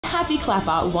Happy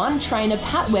Clapper won trainer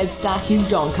Pat Webster his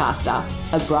Doncaster,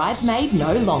 a bridesmaid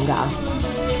no longer.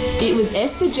 It was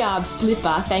Esther Jarb's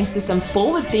slipper thanks to some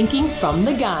forward thinking from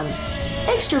the gun.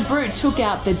 Extra Brute took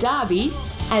out the Derby,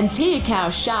 and Tia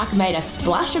Cow's Shark made a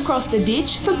splash across the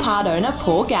ditch for part owner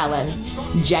Paul Gallen.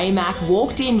 J-Mac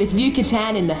walked in with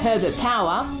Yucatan in the Herbert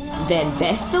Power, then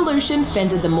Best Solution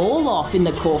fended them all off in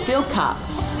the Caulfield Cup.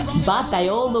 But they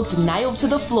all looked nailed to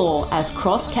the floor as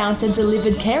Cross Counter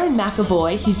delivered Karen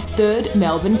McAvoy his third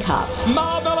Melbourne Cup.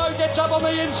 Marmello gets up on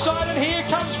the inside and here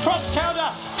comes Cross Counter.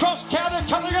 Cross Counter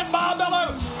coming at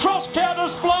Marmello. Cross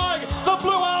Counter's flying. The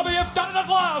Blue Army have done it at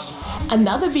last.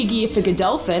 Another big year for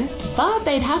Godolphin, but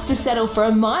they'd have to settle for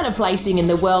a minor placing in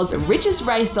the world's richest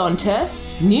race on turf.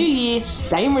 New year,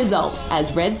 same result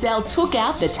as Redzel took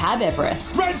out the Tab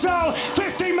Everest. Redzel,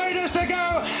 50 metres to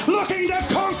go, looking to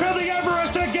conquer the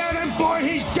Everest again, and boy,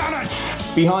 he's done it.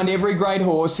 Behind every great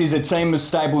horse is a team of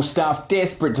stable staff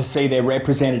desperate to see their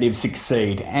representative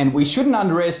succeed, and we shouldn't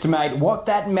underestimate what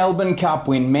that Melbourne Cup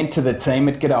win meant to the team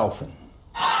at Godolphin.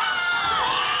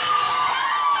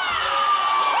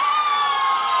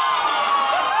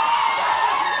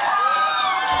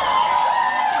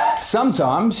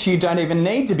 Sometimes you don't even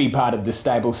need to be part of the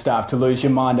stable staff to lose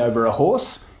your mind over a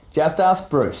horse. Just ask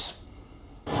Bruce.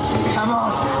 Come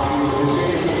on.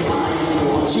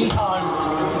 She's home.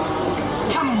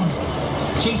 Come on.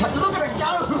 She's home. Look at her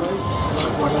go.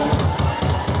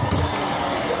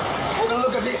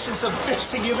 Look at this. It's the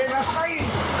best thing you've ever seen.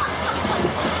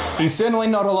 He's certainly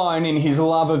not alone in his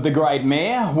love of the great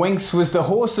mare. Winx was the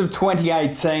horse of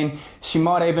 2018. She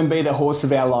might even be the horse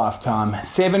of our lifetime.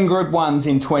 7 Group 1s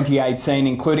in 2018,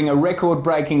 including a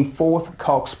record-breaking 4th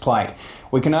Cox Plate.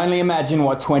 We can only imagine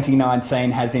what 2019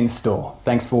 has in store.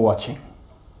 Thanks for watching.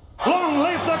 Long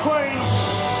live the Queen.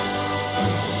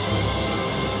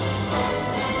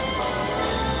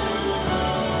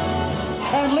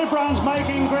 And Libran's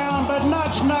making ground, but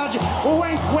nudge, nudge,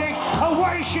 wink, wink,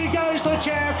 away she goes, the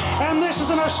champ, and this is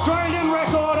an Australian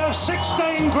record of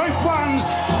 16 Group 1s.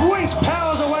 Winx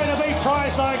powers away to beat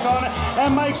Price Icon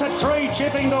and makes it 3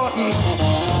 Chipping Nortons.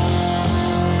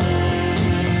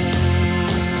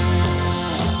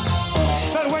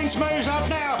 But Winx moves up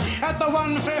now at the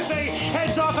 150,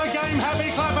 heads off a game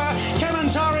Happy Clapper.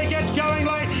 Kementari gets going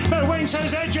late, but Winx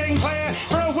is edging clear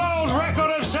for a world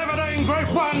record of 17 Group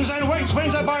 1s, and Winx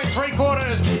wins it by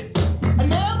 3/4. I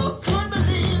never could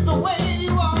believe the way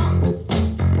you are.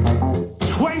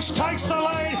 Winx takes the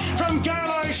lead from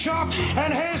Galo Shop,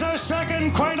 and here's a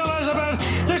second Queen Elizabeth.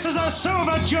 This is a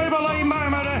silver jubilee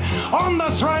moment on the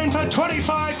throne for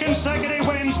 25 consecutive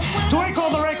wins to equal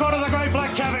the record of the Great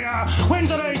Black Caviar.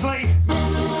 Wins it easily.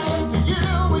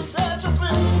 You were such a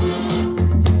thrill.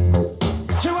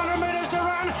 200 metres to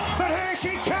run, but here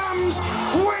she comes.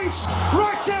 Winx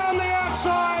right down the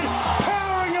outside,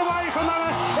 powering away from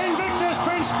the Invictus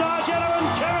Prince Dargetto and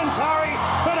Kementari.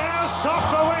 But how soft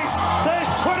for Winx. There's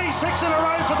 26 in a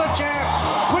row for the champ.